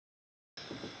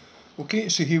Okay,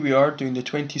 so here we are doing the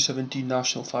 2017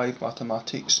 National 5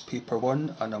 Mathematics Paper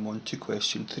 1, and I'm on to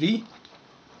question 3,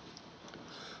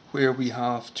 where we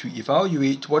have to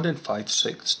evaluate 1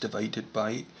 5/6 divided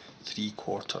by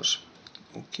 3/4.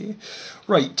 Okay,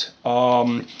 right,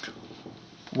 1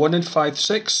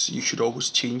 5/6, you should always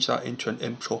change that into an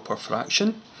improper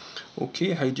fraction.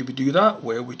 Okay, how do we do that?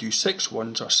 Well, we do 6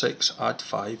 ones are 6, add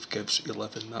 5 gives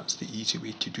 11. That's the easy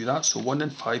way to do that. So 1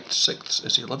 5/6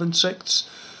 is 11/6.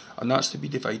 And that's to be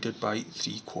divided by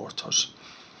 3/4.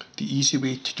 The easy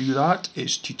way to do that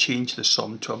is to change the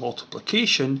sum to a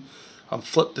multiplication and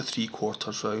flip the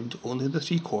 3/4 round, only the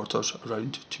 3/4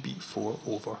 round to be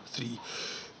 4/3.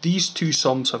 These two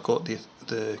sums have got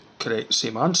the correct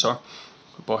same answer,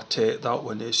 but that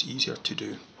one is easier to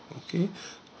do. Okay,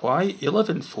 why?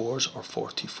 11 fours are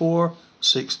 44,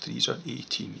 6 threes are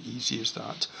 18, easy as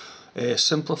that.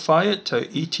 Simplify it,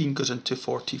 18 goes into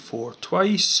 44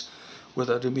 twice, with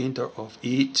a remainder of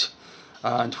 8,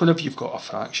 and whenever you've got a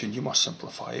fraction you must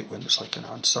simplify it when it's like an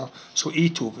answer. So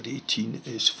 8 over 18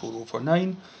 is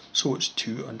 4/9, so it's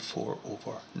 2 and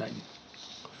 4/9.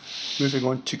 Moving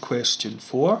on to question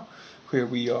 4, where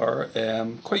we are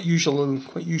quite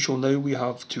usual now, we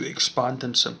have to expand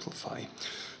and simplify.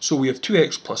 So we have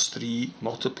 2x plus 3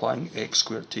 multiplying x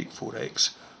squared, take 4x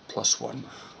plus 1.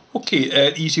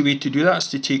 Okay, easy way to do that is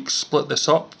to split this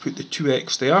up, put the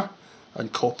 2x there,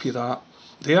 and copy that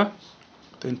there,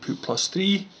 then put plus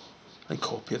 3 and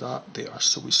copy that there.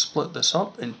 So we split this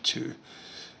up into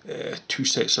two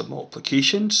sets of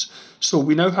multiplications. So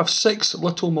we now have 6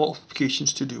 little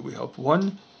multiplications to do. We have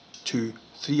 1, 2,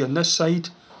 3 on this side,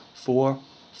 4,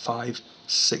 5,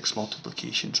 6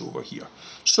 multiplications over here.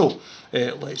 So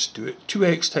let's do it.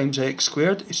 2x times x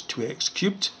squared is 2x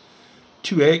cubed.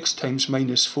 2x times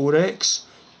minus 4x,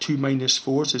 2 minus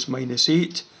 4s is minus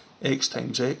 8, x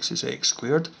times x is x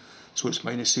squared, so it's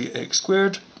minus 8x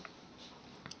squared,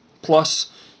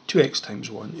 plus 2x times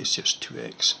 1 is just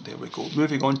 2x. There we go.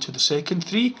 Moving on to the second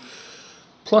 3,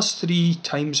 plus 3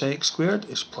 times x squared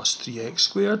is plus 3x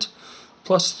squared,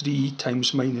 plus 3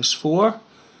 times minus 4,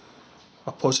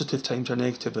 a positive times a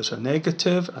negative is a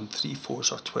negative, and 3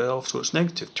 fours are 12, so it's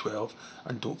negative 12,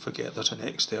 and don't forget there's an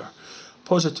x there.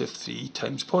 Positive 3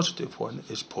 times positive 1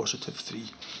 is positive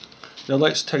 3. Now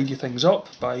let's tidy things up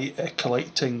by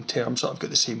collecting terms that have got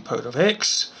the same power of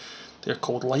x. They're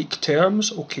called like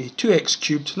terms. Okay, 2x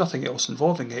cubed, nothing else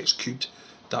involving x cubed,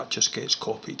 that just gets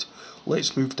copied.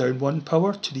 Let's move down 1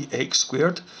 power to the x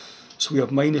squared. So we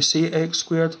have minus 8x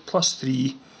squared plus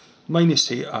 3,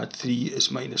 minus 8 add 3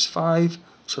 is minus 5,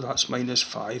 so that's minus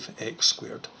 5x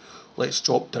squared. Let's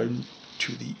drop down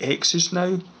to the x's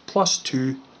now, plus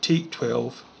 2, take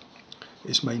 12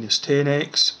 is minus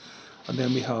 10x, and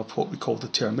then we have what we call the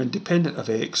term independent of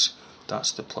x,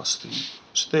 that's the plus 3.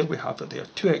 So there we have it there,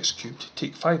 2x cubed,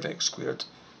 take 5x squared,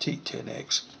 take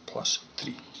 10x plus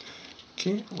 3.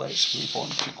 Okay, let's move on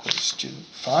to question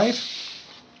 5,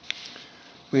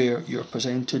 where you're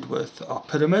presented with a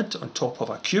pyramid on top of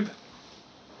a cube,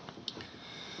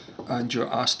 and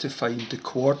you're asked to find the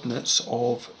coordinates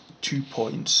of 2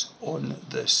 points on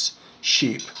this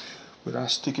shape. We're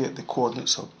asked to get the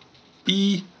coordinates of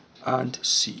B and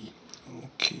C.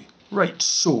 Okay, right,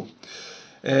 so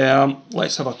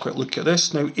let's have a quick look at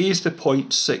this. Now, A is the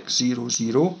point 6, 0,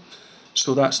 0.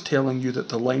 So that's telling you that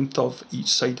the length of each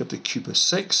side of the cube is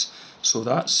 6. So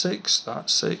that's 6,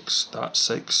 that's 6, that's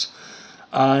 6.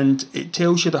 And it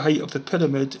tells you the height of the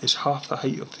pyramid is half the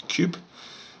height of the cube.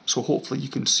 So hopefully you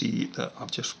can see that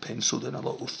I've just penciled in a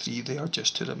little 3 there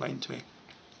just to remind me.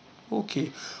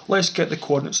 Okay, let's get the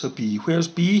coordinates of B. Where's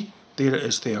B? There it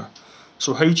is there.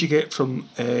 So how do you get from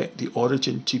the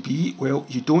origin to B? Well,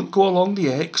 you don't go along the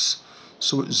x,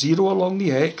 so it's 0 along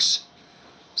the x,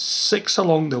 6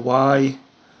 along the y,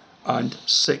 and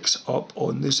 6 up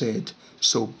on the z.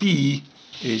 So B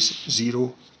is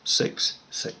 0, 6,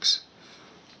 6.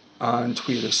 And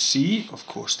where is C? Of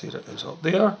course, there it is up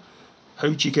there. How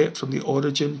do you get from the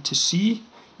origin to C?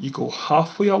 You go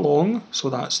halfway along, so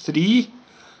that's 3.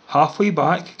 Halfway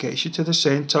back gets you to the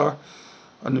centre.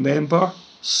 And remember,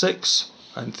 6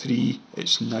 and 3,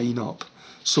 it's 9 up.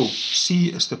 So C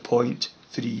is the point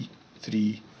 3,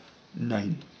 3,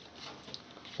 9.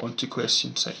 On to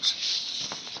question 6.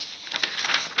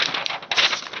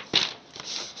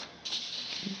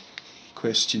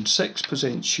 Question 6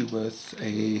 presents you with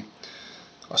a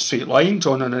straight line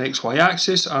drawn on an xy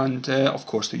axis, and of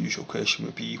course the usual question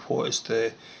would be, what is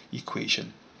the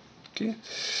equation? Okay,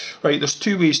 right, there's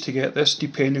 2 ways to get this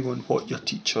depending on how your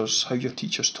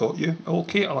teachers taught you.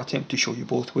 Okay, I'll attempt to show you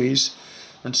both ways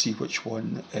and see which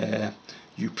one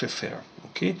you prefer.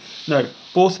 Okay, now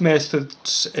both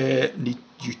methods need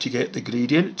you to get the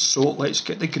gradient, so let's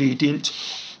get the gradient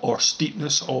or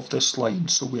steepness of this line.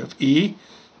 So we have A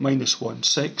minus 1,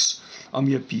 6, and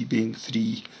we have B being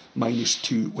 3 minus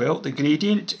 2. Well, the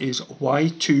gradient is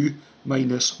y2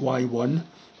 minus y1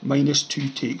 minus 2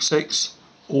 take 6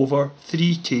 over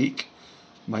 3 take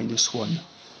minus 1.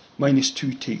 Minus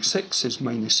 2 take 6 is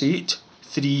minus 8.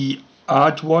 3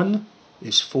 add 1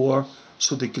 is 4,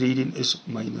 so the gradient is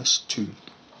minus 2.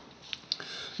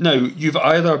 Now, you've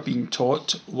either been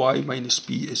taught y minus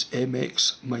b is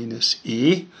mx minus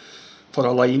a for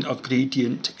a line of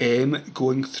gradient m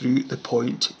going through the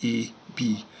point a,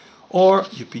 b, or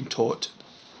you've been taught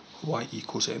y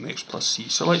equals mx plus c.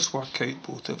 So let's work out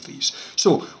both of these.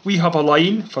 So we have a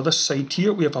line for this side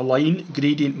here, we have a line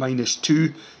gradient minus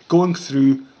 2 going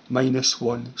through minus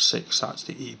 1, 6. That's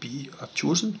the AB I've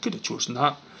chosen. Could have chosen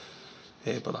that,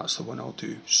 but that's the one I'll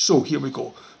do. So here we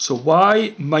go. So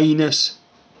y minus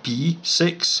b,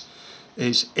 6,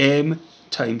 is m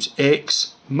times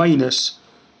x minus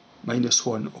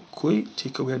 1. Okay,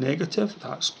 take away a negative,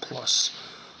 that's plus.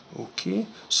 Okay,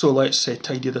 so let's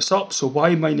tidy this up. So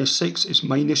y minus 6 is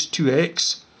minus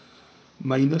 2x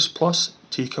minus plus,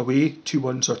 take away, 2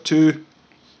 ones are 2,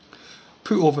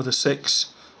 put over the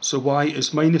 6, so y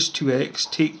is minus 2x,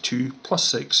 take 2 plus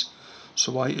 6,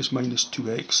 so y is minus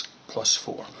 2x plus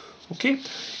 4. Okay,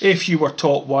 if you were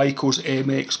taught y equals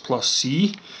mx plus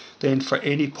c, then for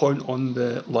any point on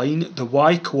the line, the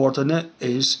y coordinate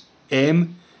is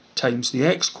m times the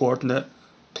x coordinate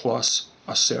plus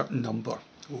a certain number.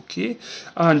 Okay,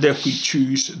 and if we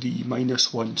choose the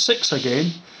minus 1, 6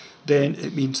 again, then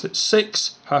it means that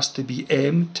 6 has to be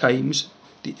m times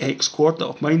the x coordinate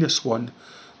of minus 1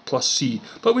 plus c.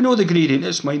 But we know the gradient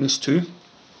is minus 2.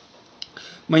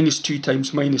 Minus 2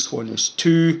 times minus 1 is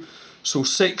 2. So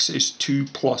 6 is 2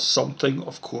 plus something,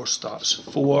 of course that's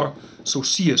 4. So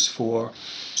c is 4.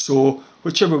 So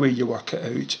whichever way you work it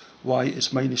out, y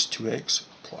is minus 2x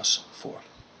plus 4.